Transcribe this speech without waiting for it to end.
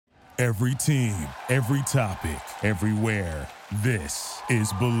Every team, every topic, everywhere. This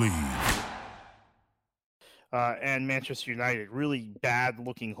is Believe. And Manchester United, really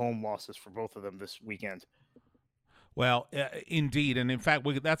bad-looking home losses for both of them this weekend. Well, indeed. And in fact,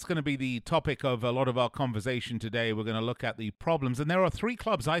 that's going to be the topic of a lot of our conversation today. We're going to look at the problems. And there are three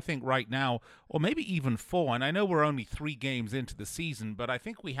clubs, I think, right now, or maybe even four. And I know we're only 3 games into the season, but I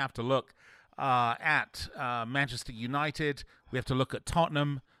think we have to look at Manchester United. We have to look at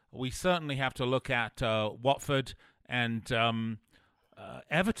Tottenham. We certainly have to look at Watford and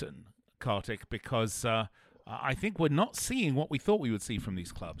Everton, Kartik, because I think we're not seeing what we thought we would see from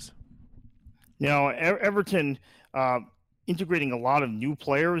these clubs. Now, Everton integrating a lot of new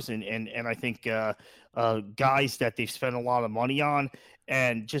players and I think guys that they've spent a lot of money on,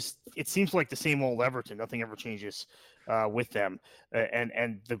 and just it seems like the same old Everton. Nothing ever changes with them.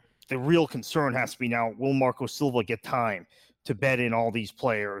 And the real concern has to be now, will Marco Silva get time to bed in all these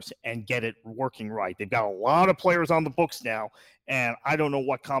players and get it working right? They've got a lot of players on the books now, and I don't know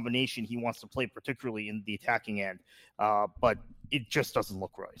what combination he wants to play, particularly in the attacking end, but it just doesn't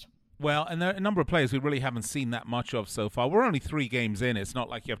look right. Well, and there are a number of players we really haven't seen that much of so far. We're only 3 games in. It's not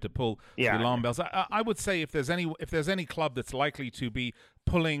like you have to pull the alarm bells. I would say if there's any club that's likely to be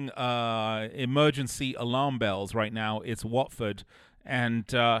pulling emergency alarm bells right now, it's Watford. And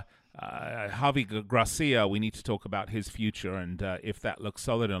Javi Gracia, we need to talk about his future and if that looks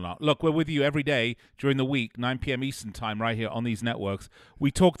solid or not. Look, we're with you every day during the week, 9 p.m. Eastern time, right here on these networks.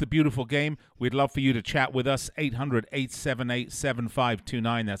 We talk the beautiful game. We'd love for you to chat with us,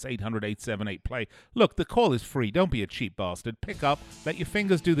 800-878-7529. That's 800-878-PLAY. Look, the call is free. Don't be a cheap bastard. Pick up, let your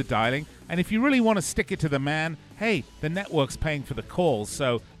fingers do the dialing, and if you really want to stick it to the man, hey, the network's paying for the calls,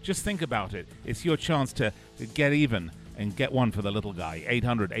 so just think about it. It's your chance to get even and get one for the little guy.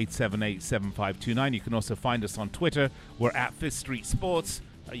 800-878-7529. You can also find us on Twitter. We're at Fifth Street Sports.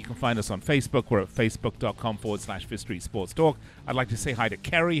 You can find us on Facebook. We're at facebook.com/Fifth Street Sports Talk. I'd like to say hi to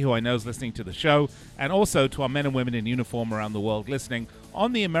Kerry, who I know is listening to the show, and also to our men and women in uniform around the world listening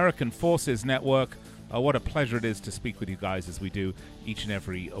on the American Forces Network. What a pleasure it is to speak with you guys as we do each and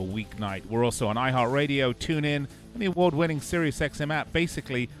every weeknight. We're also on iHeartRadio, TuneIn, and the award-winning SiriusXM app.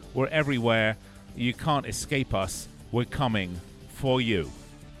 Basically, we're everywhere. You can't escape us. We're coming for you.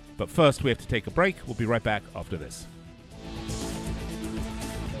 But first, we have to take a break. We'll be right back after this.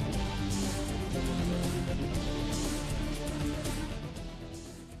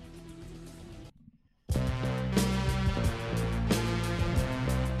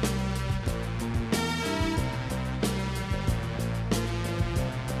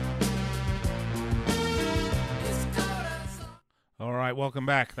 All right, welcome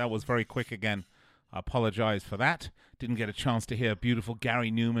back. That was very quick again. I apologize for that. Didn't get a chance to hear beautiful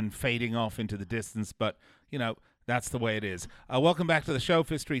Gary Newman fading off into the distance, but, you know, that's the way it is. Welcome back to the show,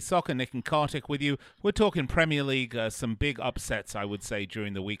 Fifth Street Soccer. Nick and Kartik with you. We're talking Premier League, some big upsets, I would say,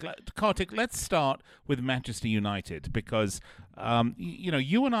 during the week. Kartik, let's start with Manchester United because,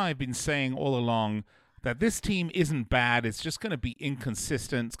 you and I have been saying all along that this team isn't bad. It's just going to be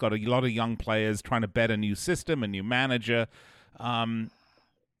inconsistent. It's got a lot of young players trying to bet a new system, a new manager.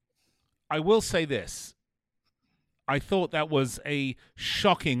 I will say this. I thought that was a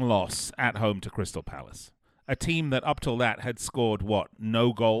shocking loss at home to Crystal Palace. A team that up till that had scored,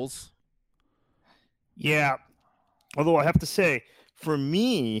 no goals? Yeah. Although I have to say, for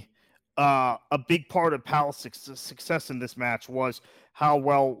me, a big part of Palace's success in this match was how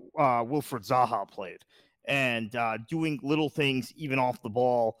well Wilfried Zaha played. And doing little things even off the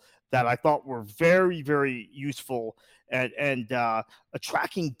ball that I thought were very, very useful and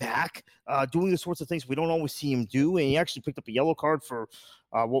tracking back, doing the sorts of things we don't always see him do. And he actually picked up a yellow card for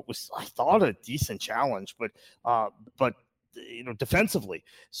what was, I thought, a decent challenge, but defensively.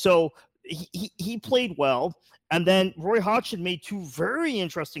 So he played well. And then Roy Hodgson made 2 very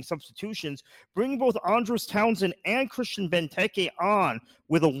interesting substitutions, bringing both Andros Townsend and Christian Benteke on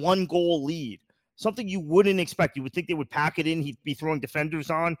with a 1-goal lead. Something you wouldn't expect. You would think they would pack it in. He'd be throwing defenders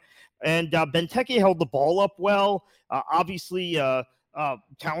on. And Benteke held the ball up well. Obviously,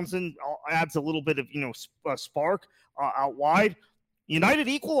 Townsend adds a little bit of, spark out wide. United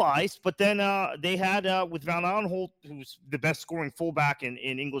equalized, but then they had, with Van Aanholt, who's the best scoring fullback in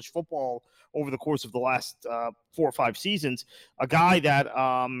English football over the course of the last 4 or 5 seasons, a guy that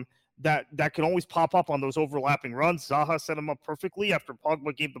can always pop up on those overlapping runs. Zaha set him up perfectly after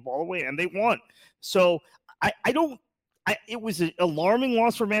Pogba gave the ball away, and they won. So it was an alarming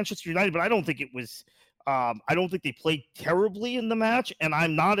loss for Manchester United, but I don't think it was. I don't think they played terribly in the match, and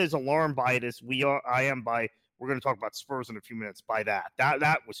I'm not as alarmed by it as I am by. We're going to talk about Spurs in a few minutes. By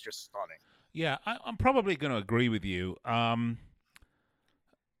that was just stunning. Yeah, I'm probably going to agree with you.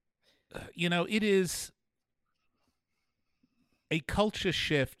 it is a culture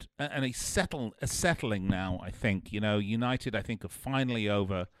shift and a settling now, I think. United, I think, are finally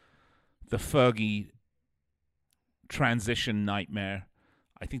over the Fergie transition nightmare.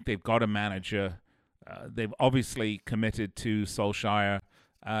 I think they've got a manager. They've obviously committed to Solskjaer,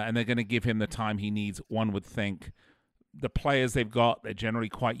 and they're going to give him the time he needs, one would think. The players they've got, they're generally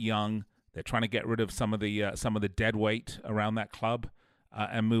quite young. They're trying to get rid of some of the dead weight around that club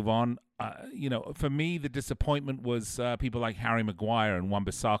and move on. For me, the disappointment was people like Harry Maguire and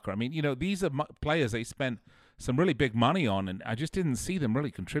Wan-Bissaka. I mean, these are players they spent some really big money on, and I just didn't see them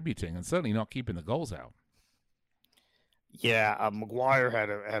really contributing, and certainly not keeping the goals out. Yeah, Maguire had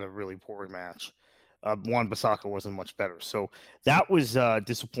a really poor match. Wan-Bissaka wasn't much better, so that was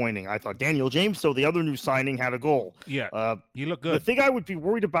disappointing. I thought Daniel James, though, the other new signing, had a goal. Yeah, he looked good. The thing I would be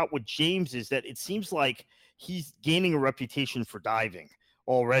worried about with James is that it seems like he's gaining a reputation for diving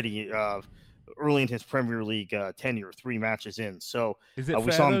already early in his Premier League tenure, 3 matches in. So is it we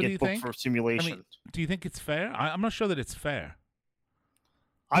fair, saw him though, get booked for simulation. I mean, do you think it's fair? I'm not sure that it's fair.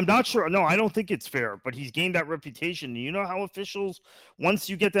 I'm not sure. No, I don't think it's fair, but he's gained that reputation. You know how officials, once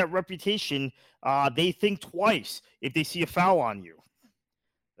you get that reputation, they think twice if they see a foul on you.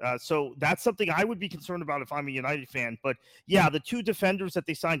 So that's something I would be concerned about if I'm a United fan. But yeah, the 2 defenders that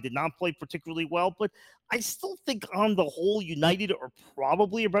they signed did not play particularly well. But I still think on the whole, United are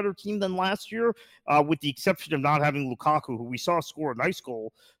probably a better team than last year, with the exception of not having Lukaku, who we saw score a nice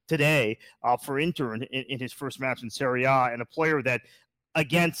goal today for Inter in his first match in Serie A, and a player that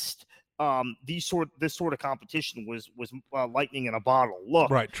against this sort of competition was lightning in a bottle.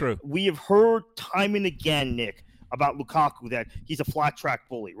 Look, right, true. We have heard time and again, Nick, about Lukaku that he's a flat track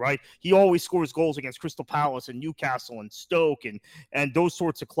bully, right? He always scores goals against Crystal Palace and Newcastle and Stoke and those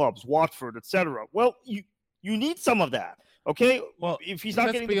sorts of clubs, Watford, etc. Well, you need some of that, okay? Well, if he's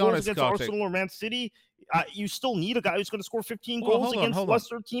not getting the goals against Arsenal or Man City, you still need a guy who's going to score 15 goals against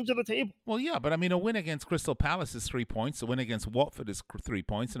lesser teams at the table. Well, yeah, but I mean, a win against Crystal Palace is 3 points, a win against Watford is 3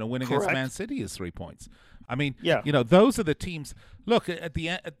 points, and a win against Man City is 3 points. I mean, those are the teams. Look, at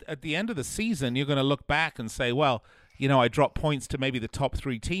the end of the season, you're going to look back and say, well, I dropped points to maybe the top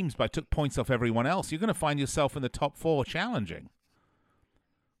 3 teams, but I took points off everyone else. You're going to find yourself in the top 4 challenging.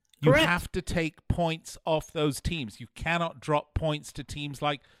 You have to take points off those teams. You cannot drop points to teams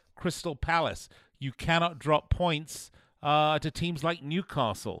like Crystal Palace. You cannot drop points to teams like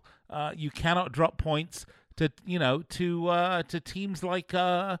Newcastle. You cannot drop points to teams like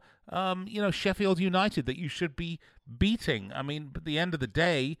Sheffield United that you should be beating. I mean, at the end of the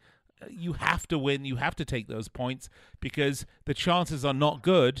day, you have to win. You have to take those points because the chances are not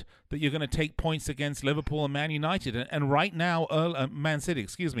good that you're going to take points against Liverpool and Man United. And right now, Man City,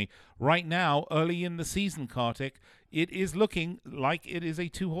 excuse me. Right now, early in the season, Kartik, it is looking like it is a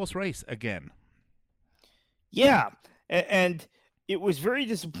 2-horse race again. Yeah, and it was very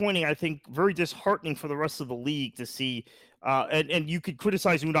disappointing, I think, very disheartening for the rest of the league to see, and you could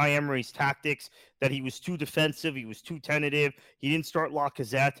criticize Unai Emery's tactics, that he was too defensive, he was too tentative, he didn't start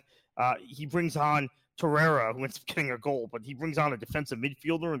Lacazette, he brings on Torreira, who ends up getting a goal, but he brings on a defensive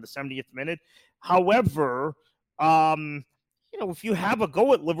midfielder in the 70th minute. However, if you have a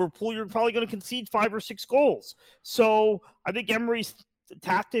go at Liverpool, you're probably going to concede 5 or 6 goals. So I think Emery's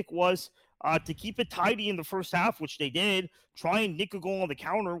tactic was to keep it tidy in the first half, which they did, try and nick a goal on the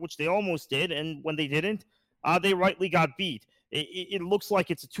counter, which they almost did, and when they didn't, they rightly got beat. It looks like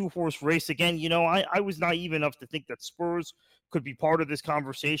it's a 2-horse race again. I was naive enough to think that Spurs could be part of this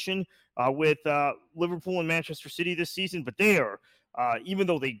conversation with Liverpool and Manchester City this season, but they are, even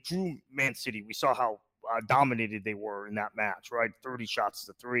though they drew Man City, we saw how dominated they were in that match, right? 30 shots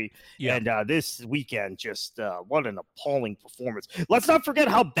to 3. Yeah. And this weekend, just what an appalling performance. Let's not forget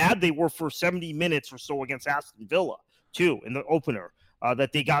how bad they were for 70 minutes or so against Aston Villa, too, in the opener.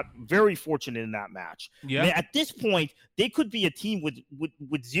 That they got very fortunate in that match. Yeah. I mean, at this point, they could be a team with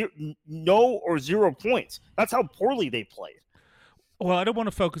no or 0 points. That's how poorly they played. Well, I don't want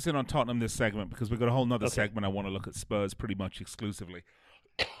to focus in on Tottenham this segment because we've got a whole nother segment. I want to look at Spurs pretty much exclusively.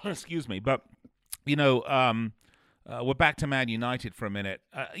 Excuse me. But, we're back to Man United for a minute.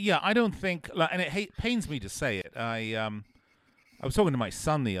 I don't think, and it pains me to say it. I was talking to my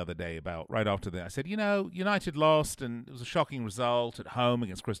son the other day about right after that. I said, United lost, and it was a shocking result at home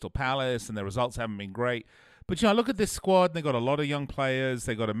against Crystal Palace, and their results haven't been great. But, look at this squad. They got a lot of young players.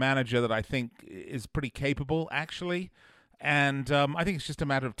 They got a manager that I think is pretty capable, actually. And I think it's just a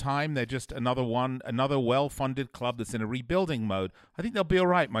matter of time. They're just another well-funded club that's in a rebuilding mode. I think they'll be all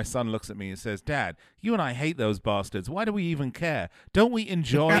right. My son looks at me and says, Dad, you and I hate those bastards. Why do we even care? Don't we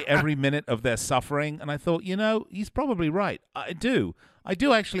enjoy every minute of their suffering? And I thought, he's probably right. I do. I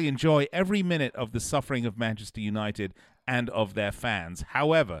do actually enjoy every minute of the suffering of Manchester United and of their fans.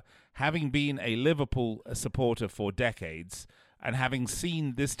 However, having been a Liverpool supporter for decades and having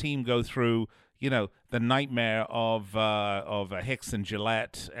seen this team go through, the nightmare of Hicks and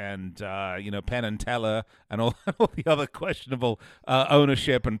Gillette and Penn and Teller and all the other questionable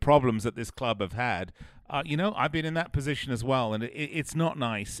ownership and problems that this club have had. I've been in that position as well, and it's not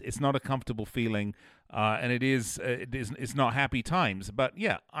nice. It's not a comfortable feeling, and it's not happy times. But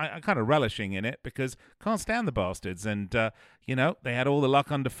yeah, I'm kind of relishing in it because can't stand the bastards. And they had all the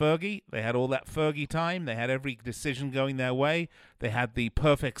luck under Fergie. They had all that Fergie time. They had every decision going their way. They had the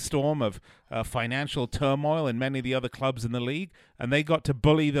perfect storm of financial turmoil in many of the other clubs in the league, and they got to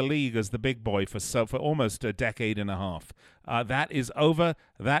bully the league as the big boy for almost a decade and a half. That is over.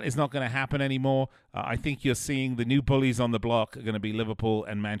 That is not going to happen anymore. I think you're seeing the new bullies on the block are going to be Liverpool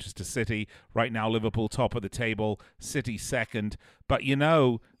and Manchester City. Right now, Liverpool top of the table, City second. But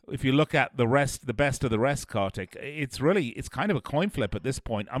if you look at the best of the rest, Kartik, it's kind of a coin flip at this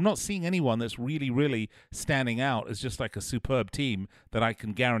point. I'm not seeing anyone that's really, really standing out as just like a superb team that I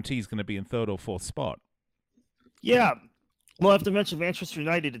can guarantee is going to be in third or fourth spot. Yeah. Well, I have to mention Manchester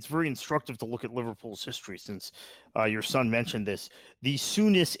United. It's very instructive to look at Liverpool's history since your son mentioned this. The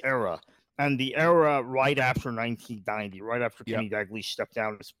Souness era and the era right after 1990, right after Kenny Dalglish stepped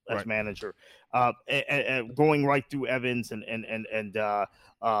down as manager, going right through Evans and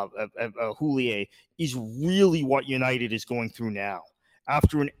Houllier is really what United is going through now.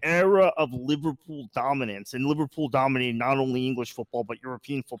 After an era of Liverpool dominance, and Liverpool dominated not only English football but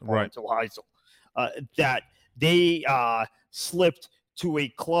European football until Heysel, that they slipped to a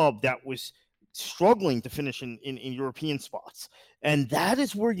club that was struggling to finish in European spots. And that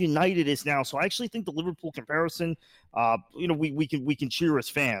is where United is now. So I actually think the Liverpool comparison, we can cheer as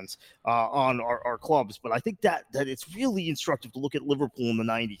fans on our clubs, but I think that it's really instructive to look at Liverpool in the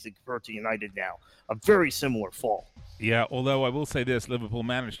 90s and compare it to United now. A very similar fall. Yeah, although I will say this, Liverpool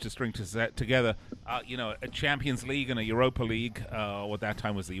managed to string together, a Champions League and a Europa League, what that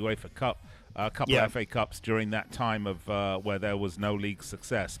time was the UEFA Cup, a couple of FA Cups during that time of where there was no league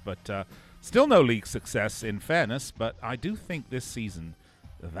success, but still no league success in fairness, but I do think this season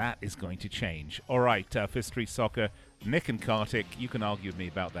that is going to change. All right, Fifth Street Soccer, Nick and Kartik, you can argue with me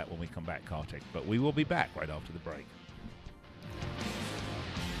about that when we come back, Kartik, but we will be back right after the break.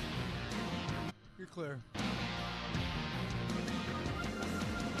 You're clear.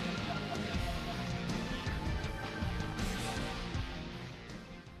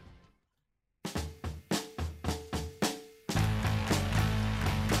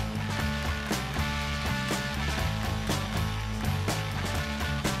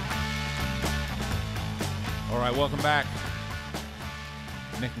 All right, welcome back.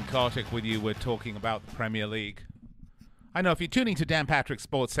 Nick and Kartik with you. We're talking about the Premier League. I know if you're tuning to Dan Patrick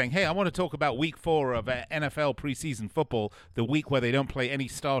Sports saying, hey, I want to talk about week 4 of NFL preseason football, the week where they don't play any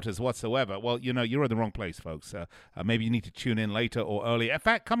starters whatsoever. Well, you're in the wrong place, folks. Maybe you need to tune in later or earlier. In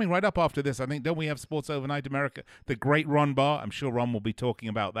fact, coming right up after this, I think, don't we have Sports Overnight America? The great Ron Barr. I'm sure Ron will be talking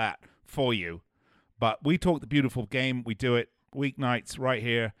about that for you. But we talk the beautiful game. We do it weeknights right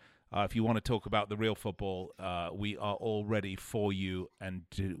here. If you want to talk about the real football, we are all ready for you, and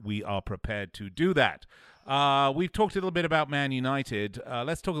we are prepared to do that. We've talked a little bit about Man United.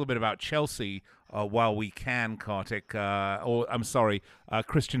 Let's talk a little bit about Chelsea while we can, Kartik. Christian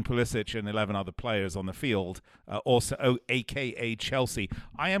Pulisic and 11 other players on the field, also a.k.a. Chelsea.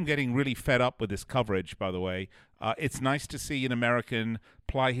 I am getting really fed up with this coverage, by the way. It's nice to see an American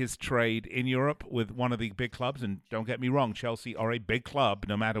ply his trade in Europe with one of the big clubs. And don't get me wrong, Chelsea are a big club,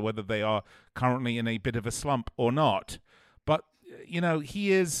 no matter whether they are currently in a bit of a slump or not. But,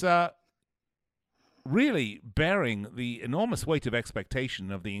 he is really bearing the enormous weight of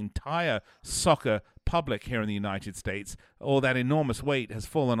expectation of the entire soccer public here in the United States. All that enormous weight has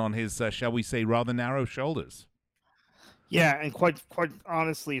fallen on his, shall we say, rather narrow shoulders. Yeah, and quite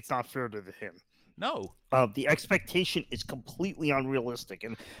honestly, it's not fair to him. No. The expectation is completely unrealistic.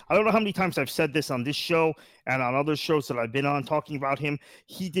 And I don't know how many times I've said this on this show and on other shows that I've been on talking about him.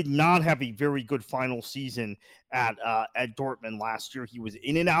 He did not have a very good final season at Dortmund last year. He was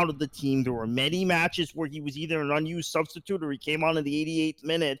in and out of the team. There were many matches where he was either an unused substitute or he came on in the 88th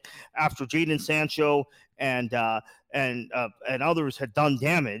minute after Jadon Sancho and others had done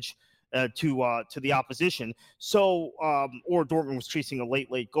damage to the opposition. So, or Dortmund was chasing a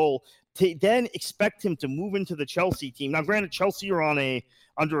late goal. To then expect him to move into the Chelsea team. Now, granted, Chelsea are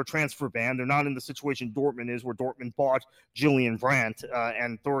under a transfer ban. They're not in the situation Dortmund is, where Dortmund bought Julian Brandt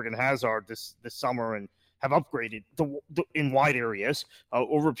and Thorgan Hazard this summer and have upgraded in wide areas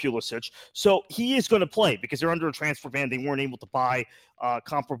over Pulisic. So he is going to play because they're under a transfer ban. They weren't able to buy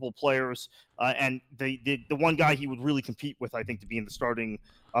comparable players. And the one guy he would really compete with, I think, to be in the starting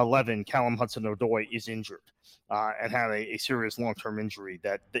 11, Callum Hudson-Odoi, is injured and had a serious long-term injury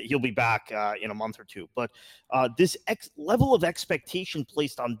that he'll be back in a month or two. But this level of expectation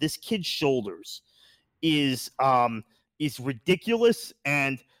placed on this kid's shoulders is ridiculous,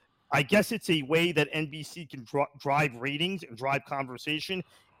 and I guess it's a way that NBC can drive ratings and drive conversation.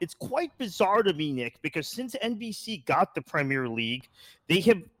 It's quite bizarre to me, Nick, because since NBC got the Premier League, they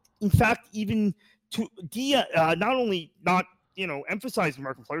have, in fact, even not only not emphasized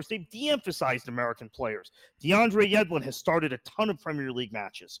American players, they've de-emphasized American players. DeAndre Yedlin has started a ton of Premier League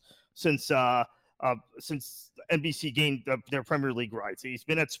matches since NBC gained their Premier League rights. He's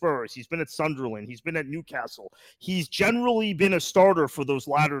been at Spurs, he's been at Sunderland, he's been at Newcastle. He's generally been a starter for those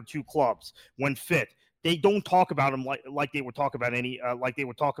latter two clubs when fit. They don't talk about him like they would talk about they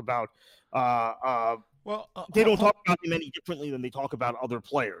don't talk about him any differently than they talk about other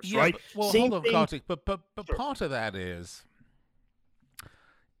players, right? Hold on, Kartik, but sure. Part of that is,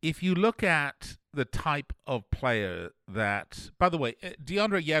 if you look at the type of player that, by the way,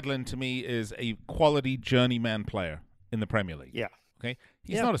 DeAndre Yedlin to me is a quality journeyman player in the Premier League. Yeah. Okay.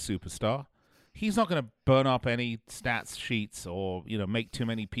 He's not a superstar. He's not going to burn up any stats sheets or, make too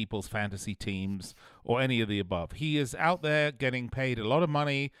many people's fantasy teams or any of the above. He is out there getting paid a lot of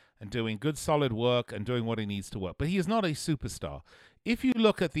money and doing good, solid work and doing what he needs to work. But he is not a superstar. If you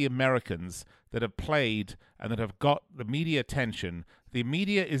look at the Americans that have played and that have got the media attention, the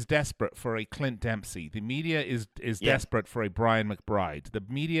media is desperate for a Clint Dempsey. The media is desperate for a Brian McBride. The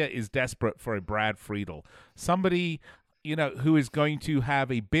media is desperate for a Brad Friedel. Somebody, who is going to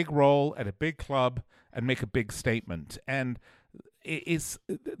have a big role at a big club and make a big statement. And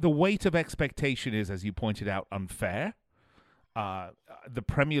the weight of expectation is, as you pointed out, unfair. The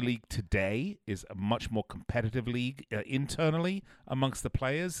Premier League today is a much more competitive league internally amongst the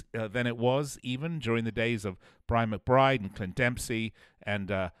players than it was even during the days of Brian McBride and Clint Dempsey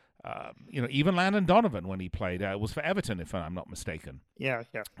and even Landon Donovan when he played. It was for Everton, if I'm not mistaken. Yeah.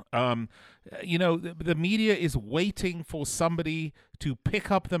 The media is waiting for somebody to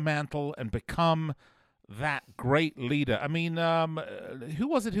pick up the mantle and become that great leader. I mean, who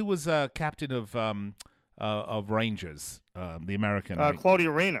was it who was captain of Rangers, the American?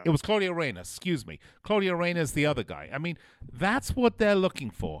 Claudio Reyna. It was Claudio Reyna, excuse me. Claudio Reyna is the other guy. I mean, that's what they're looking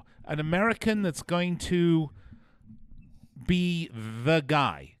for. An American that's going to be the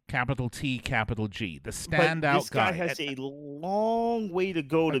guy, capital T, capital G, the standout guy. This guy has a long way to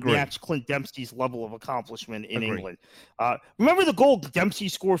go to match Clint Dempsey's level of accomplishment in England. Remember the goal Dempsey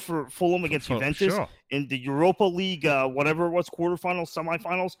scored for Fulham against Juventus in the Europa League, whatever it was, quarterfinals,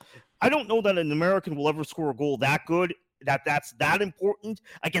 semifinals? I don't know that an American will ever score a goal that good, that's that important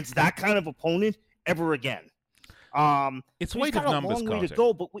against that kind of opponent ever again. It's weight of numbers, a long way to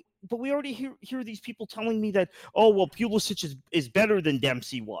go, but we already hear these people telling me that, Pulisic is better than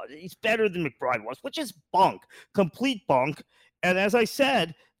Dempsey was. He's better than McBride was, which is bunk, complete bunk. And as I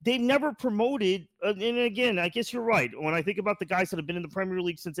said, they've never promoted. And again, I guess you're right. When I think about the guys that have been in the Premier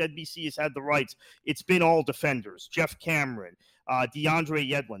League since NBC has had the rights, it's been all defenders. Jeff Cameron,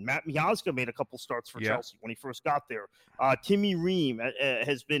 DeAndre Yedlin, Matt Miazga made a couple starts for Chelsea when he first got there. Timmy Ream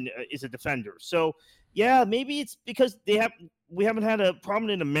is a defender. So. Yeah, maybe it's because we haven't had a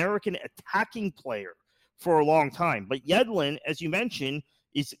prominent American attacking player for a long time. But Yedlin, as you mentioned,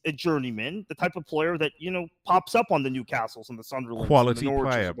 is a journeyman, the type of player that pops up on the Newcastles and the Sunderlands, quality and the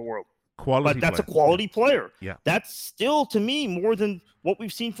player of the world. Quality, but that's a quality player. Yeah, that's still to me more than what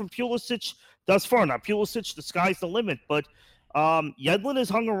we've seen from Pulisic thus far. Now, Pulisic, the sky's the limit, but Yedlin has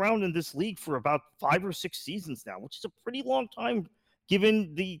hung around in this league for about 5 or 6 seasons now, which is a pretty long time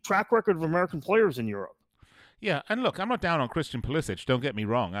given the track record of American players in Europe. Yeah, and look, I'm not down on Christian Pulisic, don't get me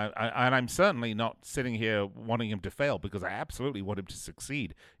wrong. And I'm certainly not sitting here wanting him to fail, because I absolutely want him to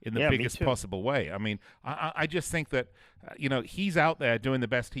succeed in the biggest possible way. I mean, I just think that, he's out there doing the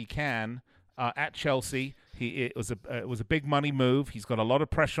best he can at Chelsea. It was a big money move. He's got a lot of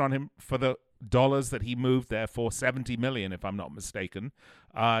pressure on him for the dollars that he moved there for, $70 million, if I'm not mistaken.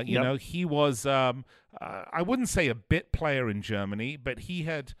 He was I wouldn't say a bit player in Germany, but he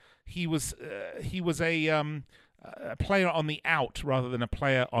was a player on the out rather than a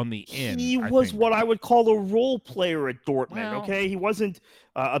player on the in. He was what I would call a role player at Dortmund. Well, okay, he wasn't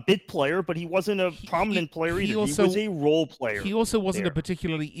a bit player, but he wasn't a prominent player either. He was a role player. He also wasn't a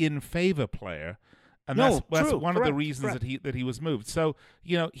particularly in favor player. And that's one of the reasons that he was moved. So,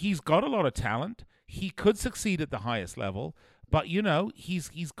 he's got a lot of talent. He could succeed at the highest level, But,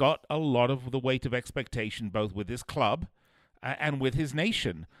 he's got a lot of the weight of expectation, both with his club and with his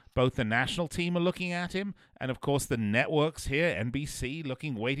nation. Both the national team are looking at him, and of course the networks here, NBC,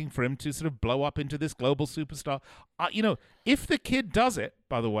 waiting for him to sort of blow up into this global superstar. If the kid does it,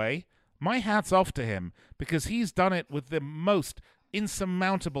 by the way, my hat's off to him, because he's done it with the most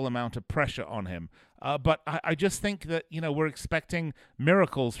insurmountable amount of pressure on him. But I just think that, we're expecting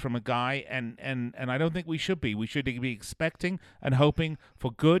miracles from a guy, and I don't think we should be. We should be expecting and hoping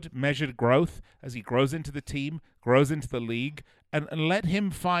for good, measured growth as he grows into the team, grows into the league, and let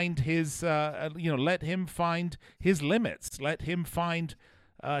him find his, let him find his limits. Let him find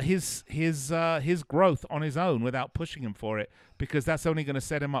his growth on his own without pushing him for it, because that's only going to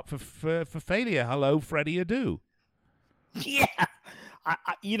set him up for failure. Hello, Freddie Adu. Yeah,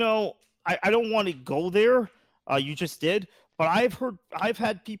 I don't want to go there. You just did, but I've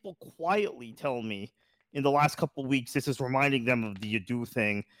had people quietly tell me in the last couple of weeks this is reminding them of the Adu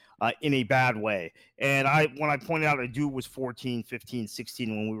thing in a bad way. And when I pointed out Adu was 14, 15, 16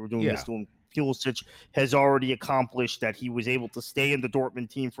 when we were doing this to him, Pulisic has already accomplished that. He was able to stay in the Dortmund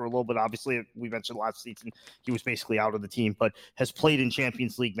team for a little bit. Obviously, we mentioned last season he was basically out of the team, but has played in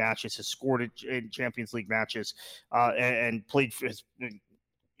Champions League matches, has scored in Champions League matches, and played for his,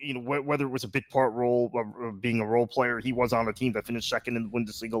 whether it was a bit part role or being a role player. He was on a team that finished second in the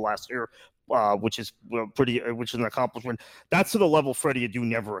Bundesliga last year, which is an accomplishment. That's to the level Freddie Adu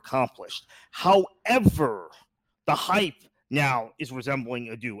never accomplished. However, the hype now is resembling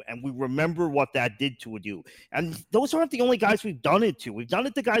Adu, and we remember what that did to Adu. And those aren't the only guys we've done it to. We've done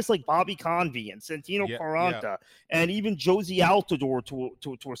it to guys like Bobby Convey and Santino Quaranta and even Josie Altidore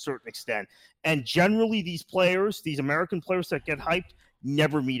to a certain extent. And generally these players, these American players that get hyped,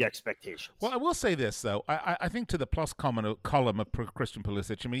 never meet expectations. Well, I will say this, though. I think to the plus column of Christian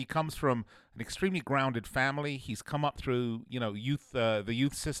Pulisic, he comes from an extremely grounded family. He's come up through, the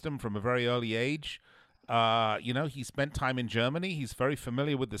youth system from a very early age. He spent time in Germany. He's very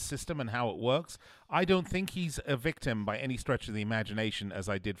familiar with the system and how it works. I don't think he's a victim by any stretch of the imagination, as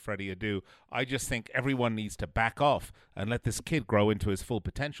I did Freddie Adu. I just think everyone needs to back off and let this kid grow into his full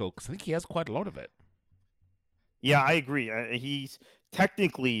potential, because I think he has quite a lot of it. Yeah, I agree. He's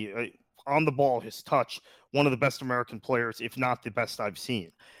technically on the ball, his touch, one of the best American players, if not the best I've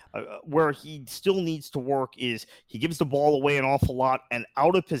seen. Where he still needs to work is he gives the ball away an awful lot, and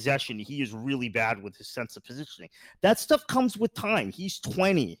out of possession, he is really bad with his sense of positioning. That stuff comes with time. He's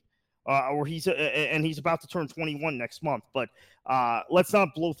 20, and he's about to turn 21 next month. But let's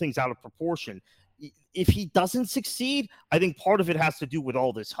not blow things out of proportion. If he doesn't succeed, I think part of it has to do with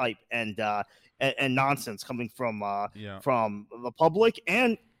all this hype and nonsense coming from the public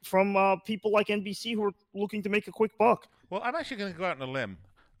and from people like NBC who are looking to make a quick buck. Well, I'm actually going to go out on a limb.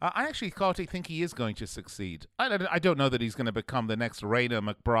 I actually, Kartik, think he is going to succeed. I don't know that he's going to become the next Rayner,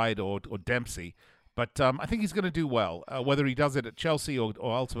 McBride, or Dempsey, but I think he's going to do well. Whether he does it at Chelsea or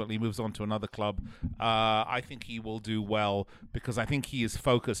ultimately moves on to another club, I think he will do well, because I think he is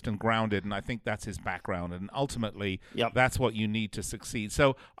focused and grounded, and I think that's his background, and ultimately that's what you need to succeed.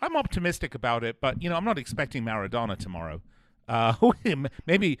 So I'm optimistic about it, but I'm not expecting Maradona tomorrow.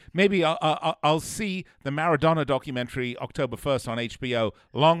 Maybe I'll see the Maradona documentary October 1st on HBO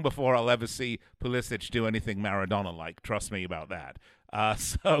long before I'll ever see Pulisic do anything Maradona-like. Trust me about that.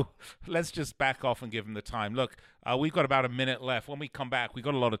 So let's just back off and give him the time. Look, we've got about a minute left. When we come back, we've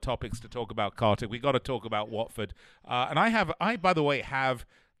got a lot of topics to talk about, Kartik. We've got to talk about Watford. And I, by the way, have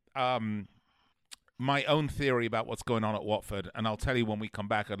my own theory about what's going on at Watford, and I'll tell you when we come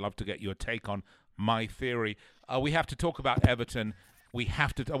back. I'd love to get your take on my theory. We have to talk about Everton. I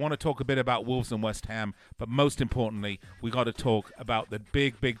want to talk a bit about Wolves and West Ham, but most importantly, we got to talk about the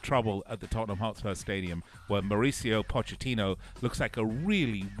big trouble at the Tottenham Hotspur Stadium, where Mauricio Pochettino looks like a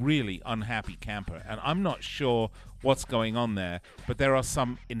really, really unhappy camper. And I'm not sure what's going on there, but there are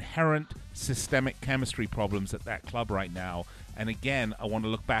some inherent systemic chemistry problems at that club right now. And again, I want to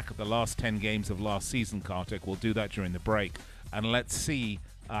look back at the last 10 games of last season, Kartik. We'll do that during the break. And let's see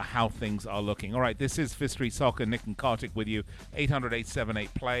how things are looking. All right, this is Fifth Street Soccer. Nick and Kartik with you.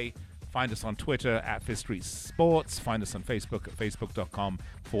 800-878-PLAY. Find us on Twitter at Fifth Street Sports. Find us on Facebook at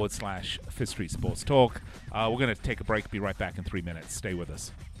facebook.com/Fifth Street Sports Talk. We're going to take a break. Be right back in 3 minutes. Stay with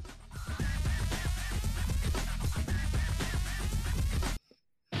us.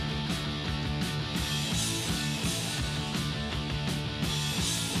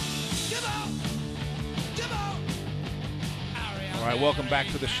 All right, welcome back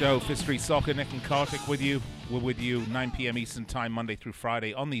to the show. Fifth Street Soccer, Nick and Kartik with you. We're with you 9 p.m. Eastern Time, Monday through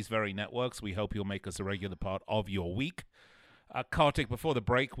Friday on these very networks. We hope you'll make us a regular part of your week. Kartik, before the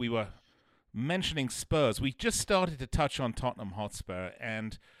break, we were mentioning Spurs, we just started to touch on Tottenham Hotspur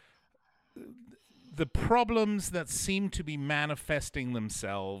and the problems that seem to be manifesting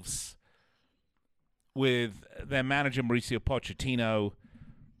themselves with their manager Mauricio Pochettino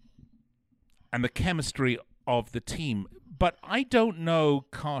and the chemistry of the team. But I don't know,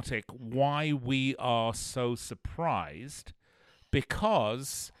 Kartik, why we are so surprised,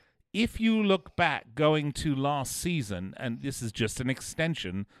 because if you look back going to last season, and this is just an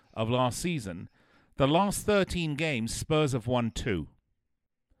extension of last season, the last 13 games, Spurs have won 2.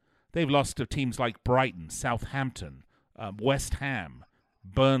 They've lost to teams like Brighton, Southampton, West Ham,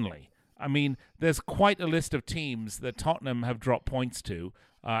 Burnley. I mean, there's quite a list of teams that Tottenham have dropped points to.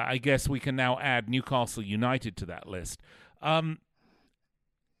 I guess we can now add Newcastle United to that list.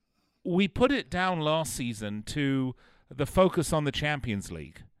 We put it down last season to the focus on the Champions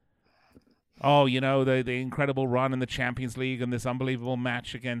League. Oh, you know, the incredible run in the Champions League and this unbelievable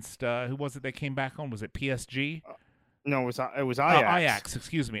match against, who was it they came back on? Was it PSG? No, it was Ajax. Ajax,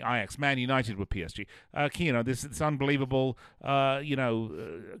 excuse me, Ajax. Man United with PSG. You know, this unbelievable,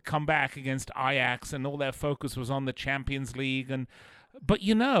 comeback against Ajax, and all their focus was on the Champions League. But,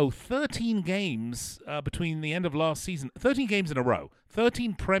 you know, 13 games between the end of last season, 13 games in a row,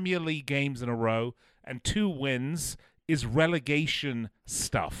 13 Premier League games in a row, and 2 wins is relegation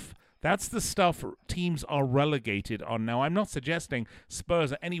stuff. That's the stuff teams are relegated on now. I'm not suggesting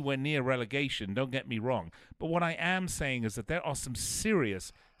Spurs are anywhere near relegation, don't get me wrong. But what I am saying is that there are some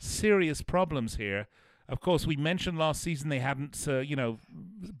serious, serious problems here. Of course, we mentioned last season they hadn't,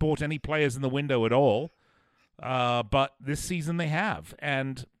 bought any players in the window at all. But this season they have.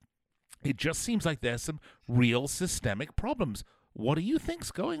 And it just seems like there's some real systemic problems. What do you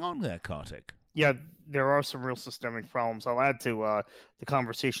think's going on there, Kartik? Yeah, there are some real systemic problems. I'll add to the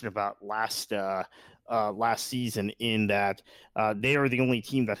conversation about last season in that they are the only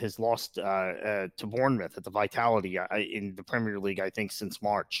team that has lost to Bournemouth at the Vitality in the Premier League, I think, since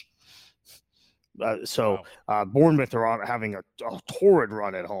March. Bournemouth are having a torrid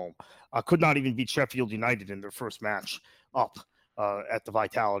run at home. Could not even beat Sheffield United in their first match up at the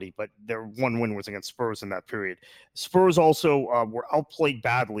Vitality, but their one win was against Spurs in that period. Spurs also were outplayed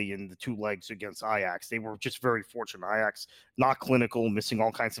badly in the 2 legs against Ajax. They were just very fortunate. Ajax not clinical, missing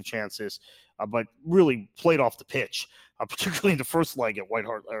all kinds of chances, but really played off the pitch, particularly in the first leg at White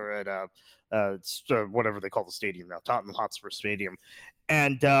Hart or at whatever they call the stadium now, Tottenham Hotspur Stadium,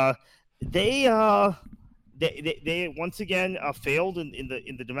 and they once again failed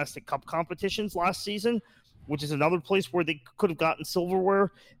in the domestic cup competitions last season, which is another place where they could have gotten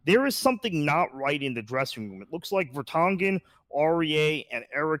silverware. There is something not right in the dressing room. It looks like Vertonghen, Aurier, and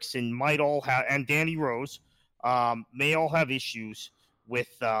Eriksen might all have, and Danny Rose may all have issues with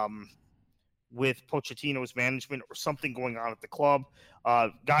Pochettino's management or something going on at the club.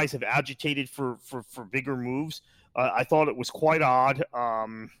 Guys have agitated for bigger moves. I thought it was quite odd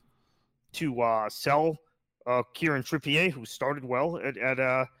to sell Kieran Trippier, who started well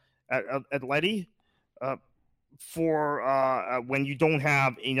at Letty, for when you don't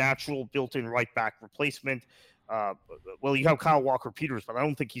have a natural built-in right-back replacement. Well, you have Kyle Walker-Peters, but I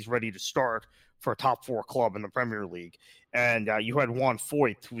don't think he's ready to start for a top-4 club in the Premier League. And you had Juan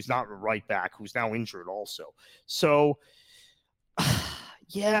Foyth, who's not a right-back, who's now injured also. So,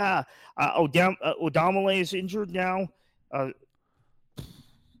 yeah, Odamale is injured now.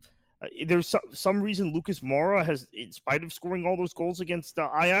 There's some reason Lucas Moura has, in spite of scoring all those goals against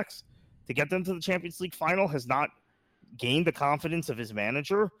Ajax to get them to the Champions League final, has not gained the confidence of his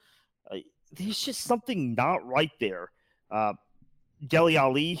manager. There's just something not right there. Dele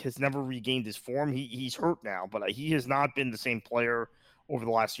Alli has never regained his form. He's hurt now, but he has not been the same player over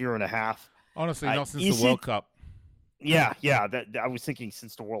the last year and a half. Honestly, not since the World Cup. Yeah. That I was thinking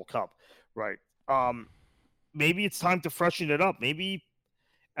since the World Cup, right? Maybe it's time to freshen it up. Maybe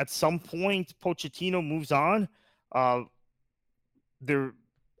at some point Pochettino moves on. I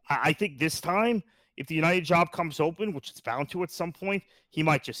think this time, if the United job comes open, which it's bound to at some point, he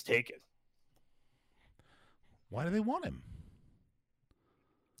might just take it. Why do they want him?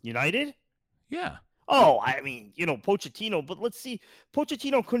 United? Yeah. Oh, I mean, Pochettino, but let's see.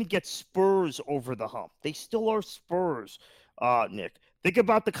 Pochettino couldn't get Spurs over the hump. They still are Spurs, Nick. Think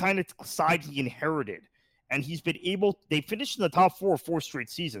about the kind of side he inherited. And he's been they finished in the top 4 straight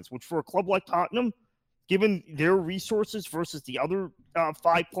seasons, which for a club like Tottenham, given their resources versus the other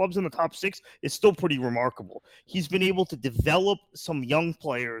 5 clubs in the top 6, is still pretty remarkable. He's been able to develop some young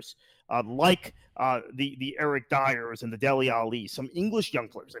players like the Eric Dyers and the Dele Alli, some English young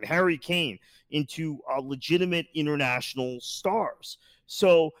players, and Harry Kane into legitimate international stars.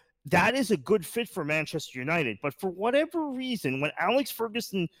 So that is a good fit for Manchester United. But for whatever reason, when Alex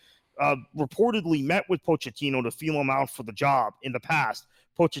Ferguson reportedly met with Pochettino to feel him out for the job in the past.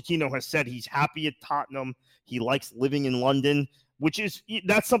 Pochettino has said he's happy at Tottenham. He likes living in London,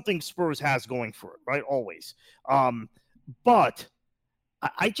 that's something Spurs has going for it, right? Always. But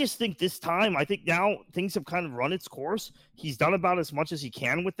I just think this time, I think now things have kind of run its course. He's done about as much as he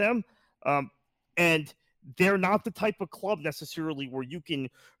can with them. And they're not the type of club necessarily where you can.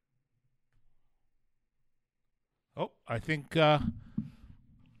 Oh, I think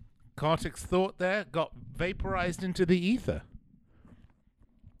Kartik's thought there got vaporized into the ether.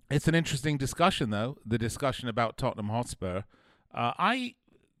 It's an interesting discussion, though, the discussion about Tottenham Hotspur. I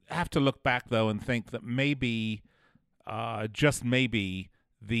have to look back, though, and think that maybe, just maybe,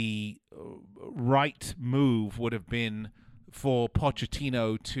 the right move would have been for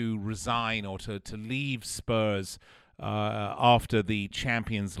Pochettino to resign or to leave Spurs after the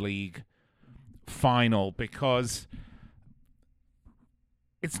Champions League final, because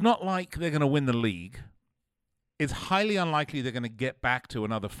it's not like they're going to win the league. It's highly unlikely they're going to get back to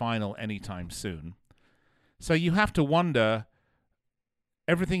another final anytime soon. So you have to wonder,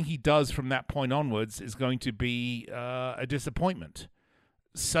 everything he does from that point onwards is going to be a disappointment.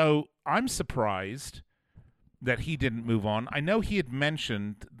 So I'm surprised that he didn't move on. I know he had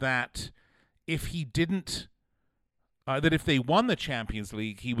mentioned that if he didn't, that if they won the Champions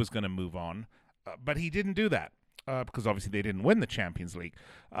League, he was going to move on. But he didn't do that. Because obviously they didn't win the Champions League.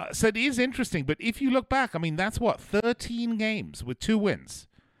 So it is interesting. But if you look back, I mean, that's 13 games with 2 wins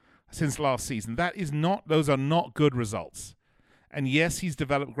since last season. Those are not good results. And yes, he's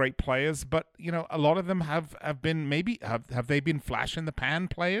developed great players, but a lot of them have been have they been flash in the pan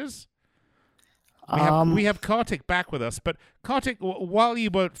players? We have Kartik back with us, but Kartik, while you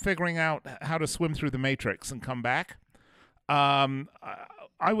were figuring out how to swim through the matrix and come back,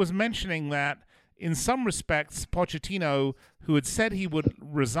 I was mentioning that in some respects, Pochettino, who had said he would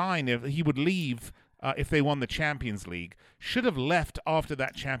resign, if he would leave if they won the Champions League, should have left after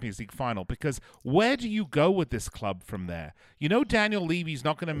that Champions League final, because where do you go with this club from there? Daniel Levy's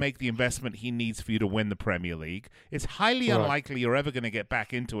not going to make the investment he needs for you to win the Premier League. It's highly unlikely you're ever going to get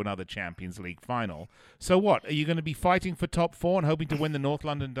back into another Champions League final. So what? Are you going to be fighting for top 4 and hoping to win the North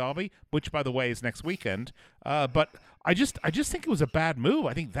London Derby, which, by the way, is next weekend? But I just think it was a bad move.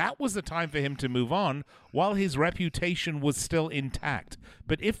 I think that was the time for him to move on while his reputation was still intact.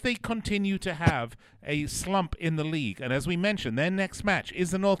 But if they continue to have a slump in the league, and as we mentioned, their next match is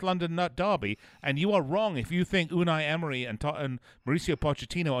the North London Derby, and you are wrong if you think Unai Emery and Mauricio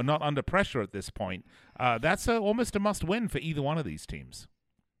Pochettino are not under pressure at this point. That's almost a must-win for either one of these teams.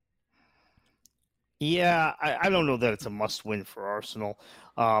 Yeah, I don't know that it's a must-win for Arsenal.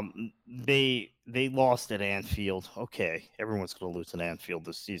 They lost at Anfield. Okay, everyone's going to lose at Anfield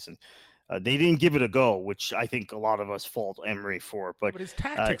this season. They didn't give it a go, which I think a lot of us fault Emery for. But his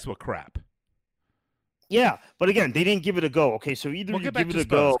tactics were crap. Yeah, but again, they didn't give it a go. Okay, so either you give it a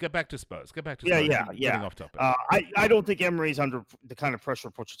go. Get back to Spurs. Yeah. Getting off topic. I don't think Emery's under the kind of pressure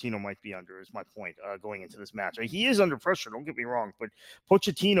Pochettino might be under, is my point going into this match. He is under pressure, don't get me wrong, but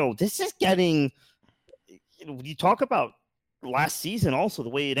Pochettino, this is getting, you talk about last season also, the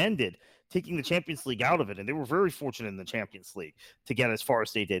way it ended, taking the Champions League out of it, and they were very fortunate in the Champions League to get as far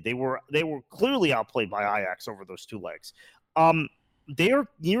as they did. They were clearly outplayed by Ajax over those 2 legs. They are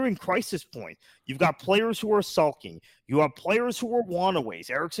nearing crisis point. You've got players who are sulking. You have players who are wanaways.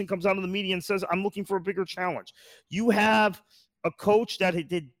 Eriksen comes out of the media and says, I'm looking for a bigger challenge. You have a coach that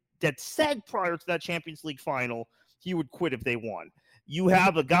said prior to that Champions League final he would quit if they won. You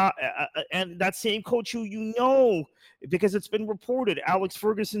have a guy, and that same coach who because it's been reported, Alex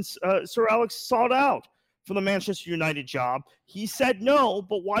Ferguson, Sir Alex sought out for the Manchester United job. He said no,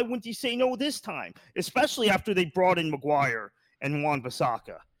 but why wouldn't he say no this time? Especially after they brought in Maguire and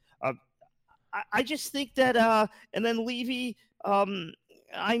Wan-Bissaka. I just think that, and then Levy,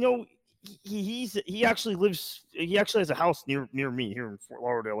 I know he actually has a house near me here in Fort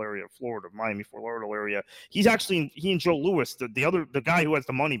Lauderdale area, Florida, Miami, Fort Lauderdale area. He and Joe Lewis, the guy who has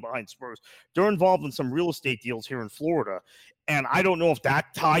the money behind Spurs, they're involved in some real estate deals here in Florida. And I don't know if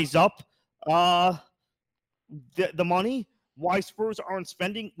that ties up the money, why Spurs aren't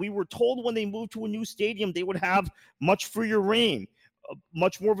spending. We were told when they moved to a new stadium, they would have much freer reign,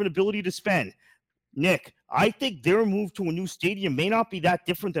 much more of an ability to spend. Nick, I think their move to a new stadium may not be that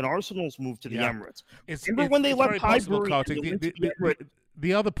different than Arsenal's move to the Emirates. Remember when they left Highbury?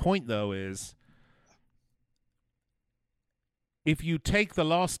 The other point, though, is if you take the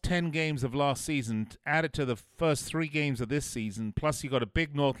last 10 games of last season, add it to the first 3 games of this season, plus you got a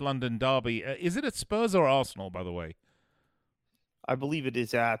big North London derby. Is it at Spurs or Arsenal, by the way? I believe it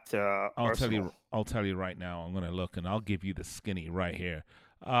is at Arsenal. I'll tell you right now. I'm going to look, and I'll give you the skinny right here.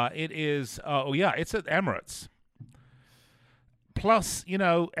 It is, it's at Emirates. Plus,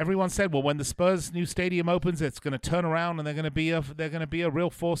 everyone said, well, when the Spurs' new stadium opens, it's going to turn around and they're going to be a real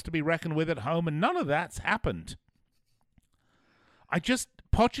force to be reckoned with at home, and none of that's happened.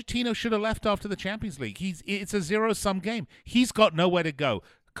 Pochettino should have left after the Champions League. It's a zero-sum game. He's got nowhere to go.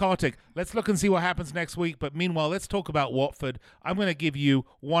 Kartik, let's look and see what happens next week. But meanwhile, let's talk about Watford. I'm going to give you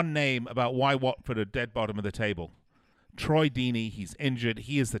one name about why Watford are dead bottom of the table. Troy Deeney, he's injured.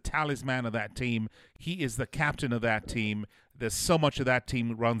 He is the talisman of that team. He is the captain of that team. There's so much of that team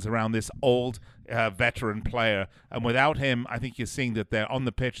that runs around this old veteran player. And without him, I think you're seeing that they're on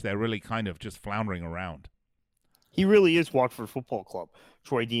the pitch. They're really kind of just floundering around. He really is Watford Football Club,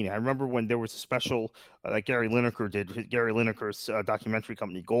 Troy Deeney. I remember when there was a special that Gary Lineker did, Gary Lineker's documentary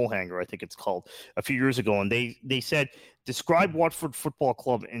company, Goalhanger, I think it's called, a few years ago. And they said, describe Watford Football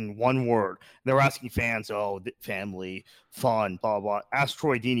Club in one word. They were asking fans, family, fun, blah, blah. Ask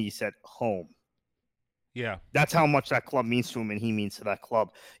Troy Deeney, he said, home. Yeah. That's how much that club means to him, and he means to that club.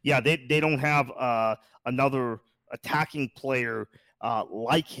 Yeah, they don't have another attacking player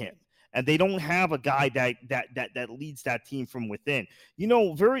like him. And they don't have a guy that leads that team from within.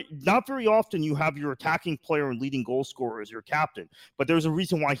 Not very often you have your attacking player and leading goal scorer as your captain, but there's a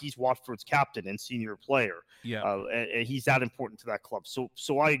reason why he's Watford's captain and senior player. Yeah, and he's that important to that club.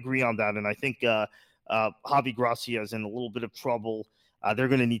 So I agree on that, and I think Javi Gracia is in a little bit of trouble. They're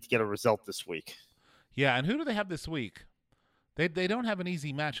going to need to get a result this week. Yeah, and who do they have this week? They don't have an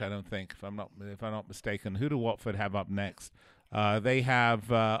easy match, I don't think, if I'm not mistaken. Who do Watford have up next? They have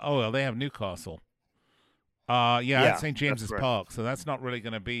they have Newcastle. At St. James's Park. So that's not really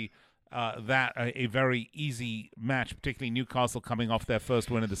going to be a very easy match, particularly Newcastle coming off their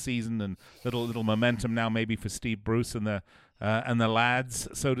first win of the season, and little momentum now maybe for Steve Bruce and the lads,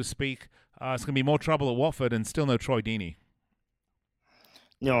 so to speak. It's going to be more trouble at Watford, and still no Troy Deeney.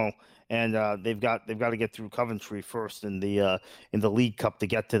 No. And they've got to get through Coventry first in the League Cup to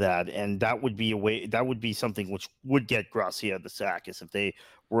get to that, and that would be something which would get Gracia the sack, is if they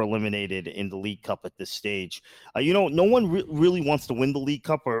were eliminated in the League Cup at this stage. No one really wants to win the League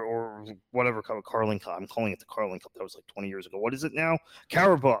Cup or whatever Carling Cup. I'm calling it the Carling Cup. That was like 20 years ago. What is it now?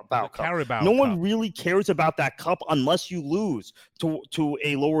 Carabao Cup. No one really cares about that cup unless you lose to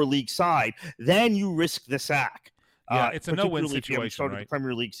a lower league side. Then you risk the sack. It's a no-win situation, started right? The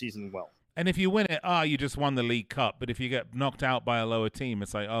Premier League season well. And if you win it, you just won the League Cup. But if you get knocked out by a lower team,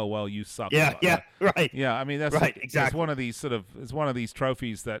 it's like, oh well, you suck. Yeah, right. Yeah, I mean that's right, exactly. It's one of these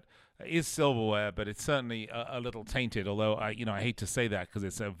trophies that is silverware, but it's certainly a little tainted. Although I hate to say that because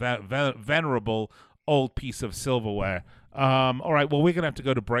it's a venerable old piece of silverware. All right, well we're gonna have to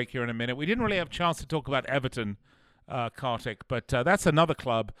go to break here in a minute. We didn't really have a chance to talk about Everton. Kartik, but that's another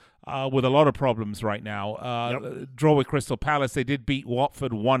club with a lot of problems right now. Draw with Crystal Palace. They did beat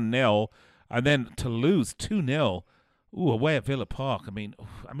Watford 1-0, and then to lose 2-0 away at Villa Park. I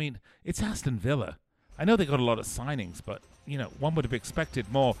mean, it's Aston Villa. I know they got a lot of signings, but one would have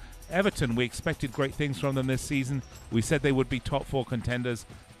expected more. Everton, we expected great things from them this season. We said they would be top 4 contenders,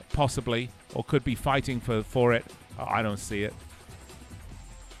 possibly, or could be fighting for it. I don't see it.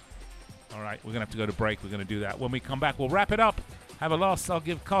 All right, we're going to have to go to break. We're going to do that. When we come back, we'll wrap it up. I'll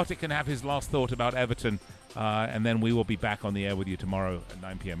give Kartik and have his last thought about Everton, and then we will be back on the air with you tomorrow at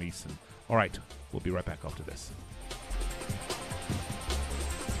 9 p.m. Eastern. All right, we'll be right back after this.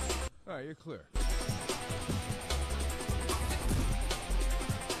 All right, you're clear.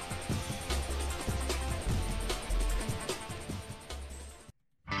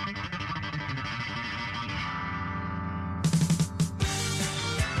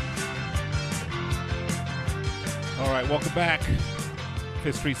 All right, welcome back.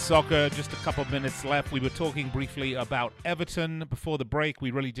 Fifth Street Soccer, just a couple of minutes left. We were talking briefly about Everton before the break.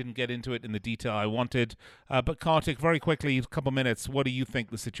 We really didn't get into it in the detail I wanted. But Kartik, very quickly, a couple of minutes, what do you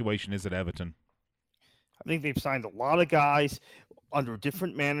think the situation is at Everton? I think they've signed a lot of guys under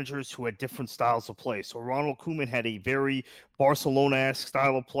different managers who had different styles of play. So Ronald Koeman had a very Barcelona-esque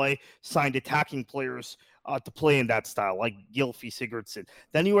style of play, signed attacking players to play in that style, like Gylfi Sigurdsson.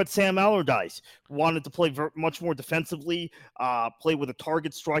 Then you had Sam Allardyce, who wanted to play much more defensively, play with a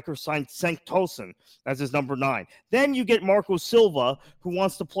target striker, signed Cenk Tosun as his number 9. Then you get Marco Silva, who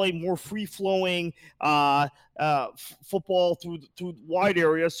wants to play more free-flowing football through wide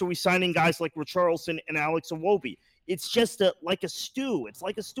areas, so he's signing guys like Richarlison and Alex Iwobi. It's just like a stew. It's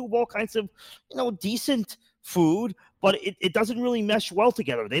like a stew of all kinds of, decent food, but it doesn't really mesh well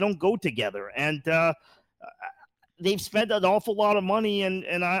together. They don't go together. And they've spent an awful lot of money,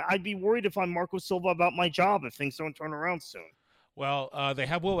 and I'd be worried if I'm Marco Silva about my job if things don't turn around soon. Well, they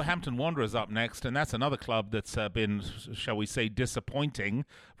have Wolverhampton Wanderers up next, and that's another club that's been, shall we say, disappointing.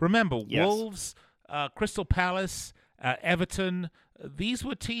 Remember, Yes. Wolves, Crystal Palace, Everton, these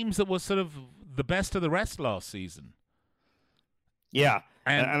were teams that were sort of the best of the rest last season. Yeah,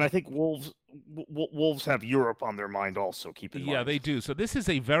 And- and I think Wolves have Europe on their mind also. Keep in mind. Yeah, they do. So this is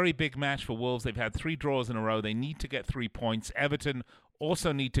a very big match for Wolves. They've had 3 draws in a row. They need to get 3 points. Everton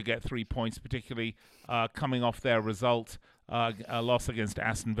also need to get 3 points, particularly coming off their result, a loss against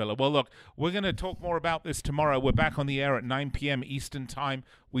Aston Villa. Well, look, we're going to talk more about this tomorrow. We're back on the air at 9 p.m. Eastern Time.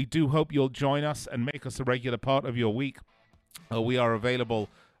 We do hope you'll join us and make us a regular part of your week. We are available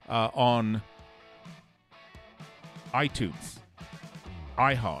on iTunes,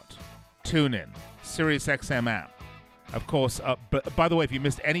 iHeart, TuneIn, SiriusXM app. Of course, but by the way, if you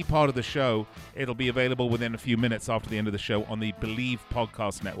missed any part of the show, it'll be available within a few minutes after the end of the show on the Believe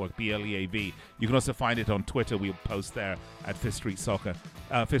Podcast Network, BLEAV. You can also find it on Twitter. We'll post there at Fifth Street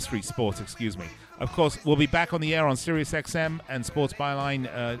Sports, excuse me. Of course, we'll be back on the air on SiriusXM and Sports Byline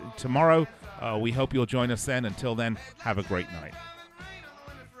tomorrow. We hope you'll join us then. Until then, have a great night.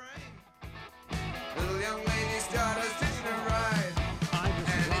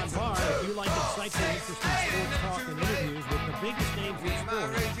 Biggest names in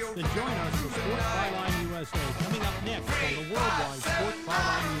sports, then join us for Sports Byline USA. Coming up next on the worldwide Sports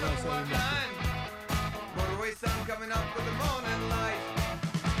Byline USA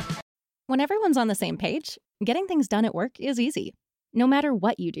Network. When everyone's on the same page, getting things done at work is easy. No matter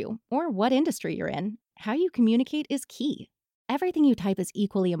what you do or what industry you're in, how you communicate is key. Everything you type is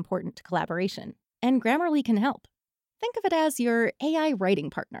equally important to collaboration, and Grammarly can help. Think of it as your AI writing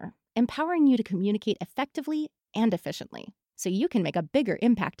partner, empowering you to communicate effectively and efficiently, so you can make a bigger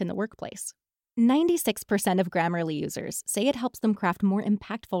impact in the workplace. 96% of Grammarly users say it helps them craft more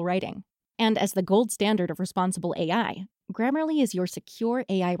impactful writing. And as the gold standard of responsible AI, Grammarly is your secure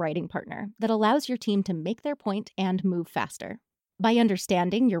AI writing partner that allows your team to make their point and move faster. By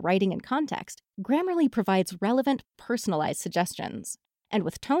understanding your writing in context, Grammarly provides relevant, personalized suggestions. And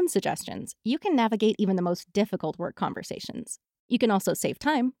with tone suggestions, you can navigate even the most difficult work conversations. You can also save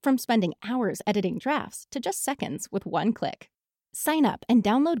time from spending hours editing drafts to just seconds with one click. Sign up and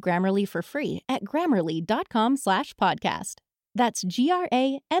download Grammarly for free at Grammarly.com/podcast. That's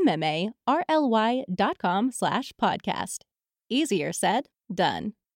GRAMMARLY.com/podcast. Easier said, done.